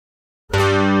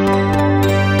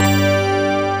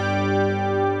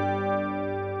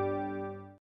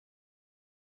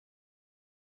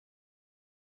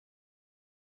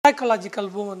psychological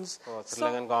wounds. So, Sri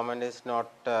Lankan government is not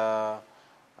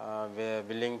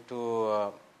willing to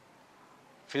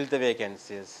fill the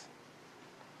vacancies.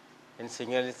 In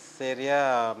Sinhalese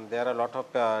area, there are a lot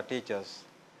of teachers.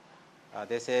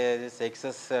 They say this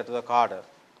access to the cadre.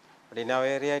 But in our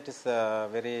area, it is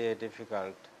very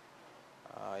difficult.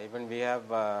 Even we have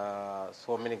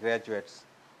so many graduates,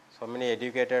 so many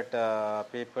educated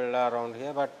people around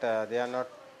here, but they are not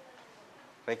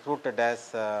recruited as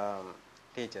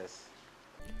teachers.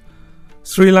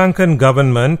 Sri Lankan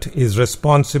government is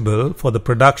responsible for the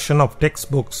production of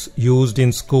textbooks used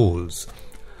in schools.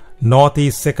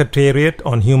 Northeast Secretariat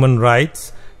on Human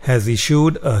Rights has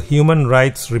issued a human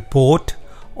rights report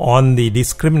on the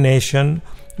discrimination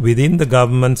within the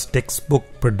government's textbook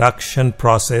production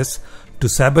process to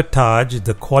sabotage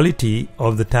the quality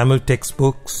of the Tamil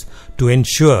textbooks to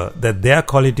ensure that their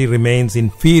quality remains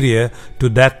inferior to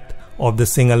that of the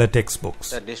Sinhala textbooks.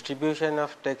 The distribution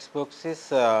of textbooks is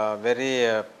very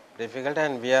difficult,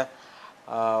 and we are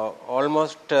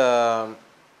almost a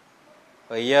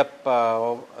year.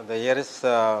 The year is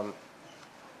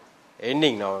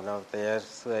ending now. Now the year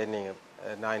is ending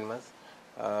 9 months.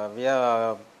 We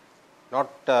are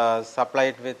not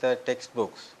supplied with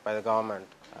textbooks by the government.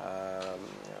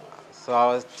 So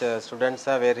our students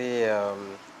are very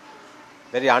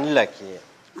unlucky.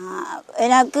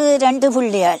 எனக்கு 2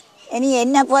 புள்ளிகள். இனி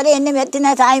என்ன போல என்ன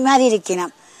வெத்தின தாய் மாதிரி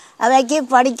இருக்கணும். அவைக்கு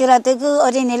படிக்கிறதுக்கு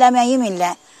ஒரு நிலைமையும்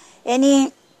இல்லை.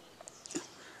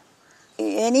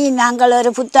 இனி நாங்கள்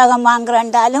ஒரு புத்தகம்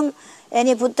வாங்குறாண்டாலும்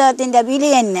இனி புத்தகத்தின் விலை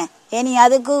என்ன? இனி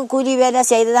அதுக்கு கூலி வேலை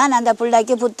செய்து தான் அந்த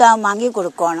பிள்ளைக்கு புத்தகம் வாங்கி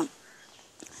கொடுக்கணும்.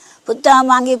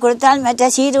 புத்தகம் வாங்கி கொடுத்தால் மற்ற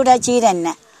சீருட சீர் என்ன?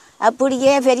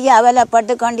 அப்படியே பெரிய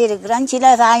அவலப்பட்டு கொண்டிருக்கிறோம்.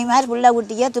 சில தாய்மார் புள்ள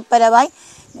குட்டியை துப்புரவாய்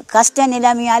கஷ்ட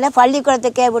நிலைமையால்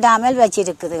பள்ளிக்கூடத்துக்கே விடாமல்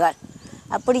வச்சிருக்குதுகள்.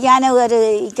 அப்படியான ஒரு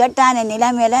இக்கட்டான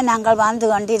நிலைமையில நாங்கள் வாழ்ந்து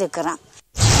கொண்டிருக்கிறோம்.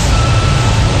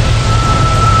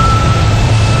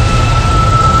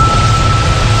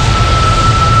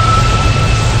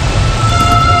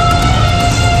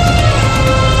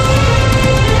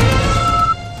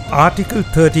 Article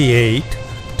 38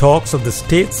 talks of the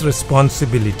state's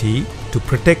responsibility to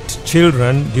protect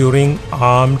children during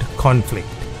armed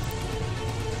conflict.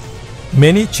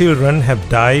 Many children have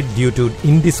died due to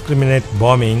indiscriminate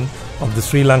bombing of the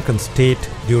Sri Lankan state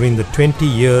during the 20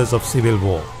 years of civil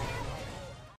war.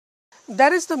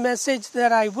 That is the message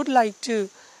that I would like to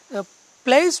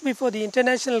place before the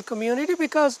international community,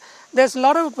 because there's a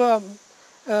lot of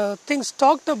things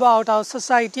talked about our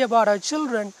society, about our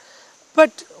children,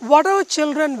 but what our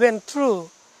children went through.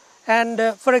 And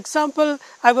for example,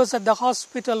 I was at the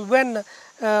hospital when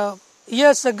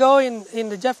years ago in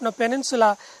the Jaffna Peninsula,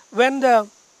 when the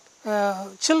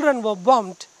children were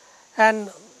bombed, and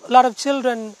a lot of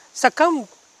children succumbed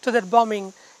to that bombing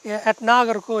at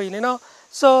Nagarkoil,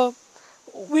 So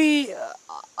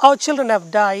our children have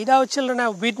died. Our children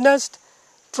have witnessed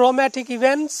traumatic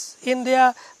events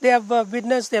they have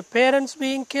witnessed their parents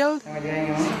being killed.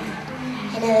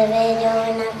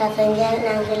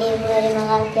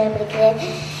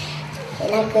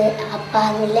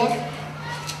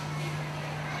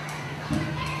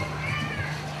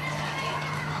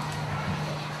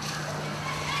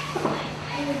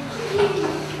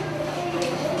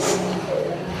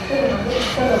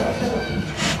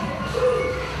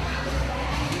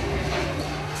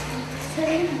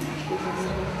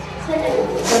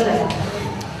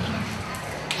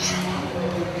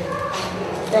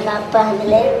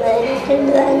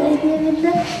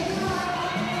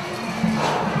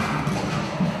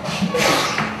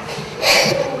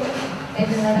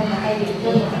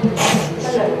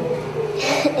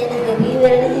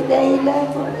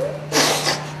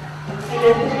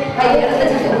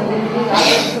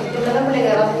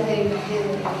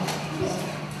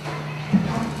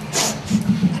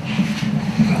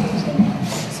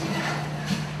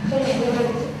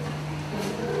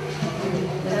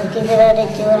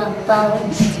 ஒரு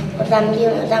அப்பாவும் ஒரு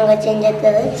தம்பியும் ஒரு தங்கச்சியும்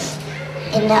செத்தது.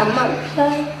 என் அம்மா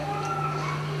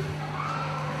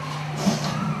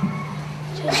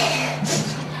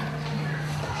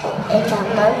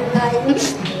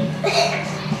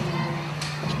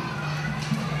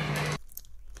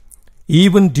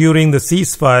Even during the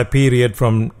ceasefire period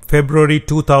from February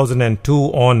 2002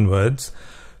 onwards,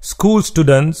 school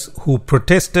students who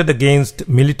protested against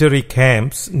military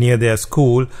camps near their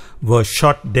school were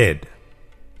shot dead.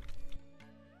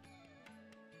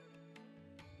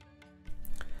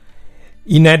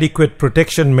 Inadequate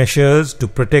protection measures to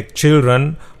protect children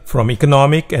from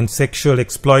economic and sexual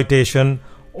exploitation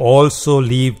also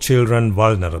leave children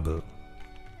vulnerable.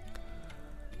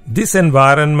 This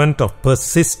environment of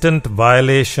persistent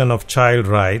violation of child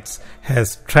rights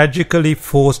has tragically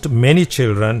forced many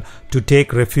children to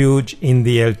take refuge in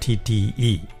the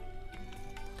LTTE.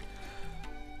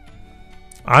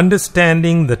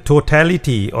 Understanding the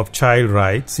totality of child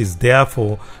rights is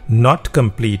therefore not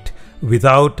complete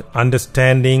without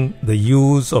understanding the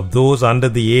use of those under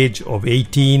the age of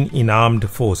 18 in armed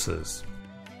forces.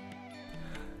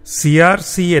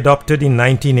 CRC, adopted in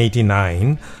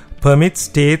 1989, permits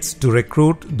states to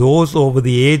recruit those over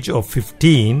the age of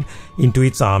 15 into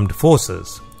its armed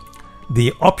forces.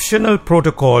 The optional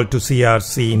protocol to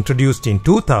CRC, introduced in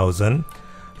 2000,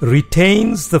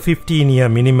 retains the 15-year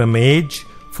minimum age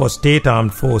for state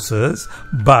armed forces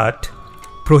but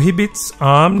prohibits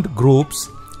armed groups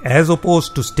as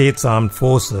opposed to states' armed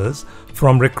forces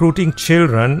from recruiting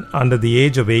children under the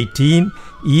age of 18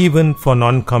 even for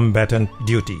non-combatant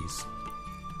duties.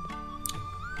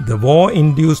 The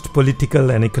war-induced political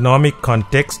and economic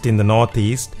context in the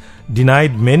Northeast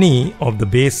denied many of the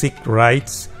basic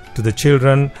rights to the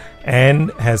children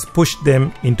and has pushed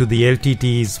them into the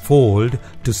LTTE's fold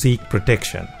to seek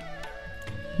protection.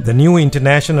 The new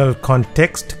international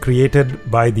context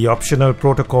created by the optional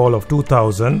protocol of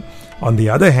 2000, on the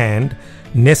other hand,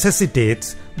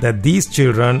 necessitates that these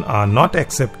children are not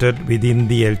accepted within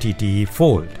the LTTE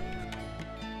fold.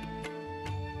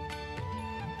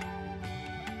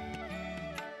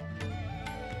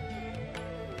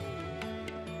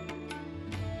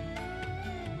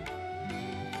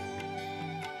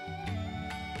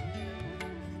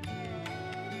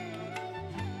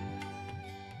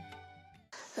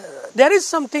 There is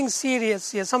something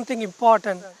serious here, something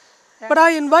important. But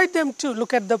I invite them to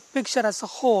look at the picture as a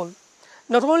whole,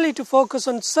 not only to focus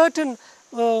on certain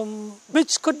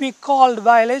which could be called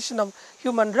violation of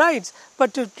human rights,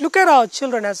 but to look at our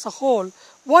children as a whole,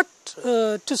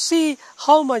 to see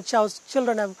how much our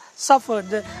children have suffered.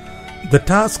 The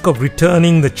task of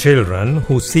returning the children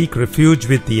who seek refuge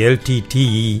with the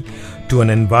LTTE to an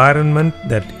environment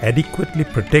that adequately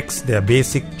protects their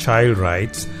basic child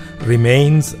rights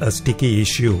remains a sticky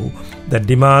issue that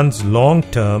demands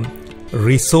long-term,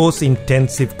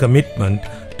 resource-intensive commitment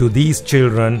to these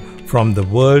children from the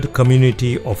world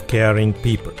community of caring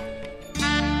people.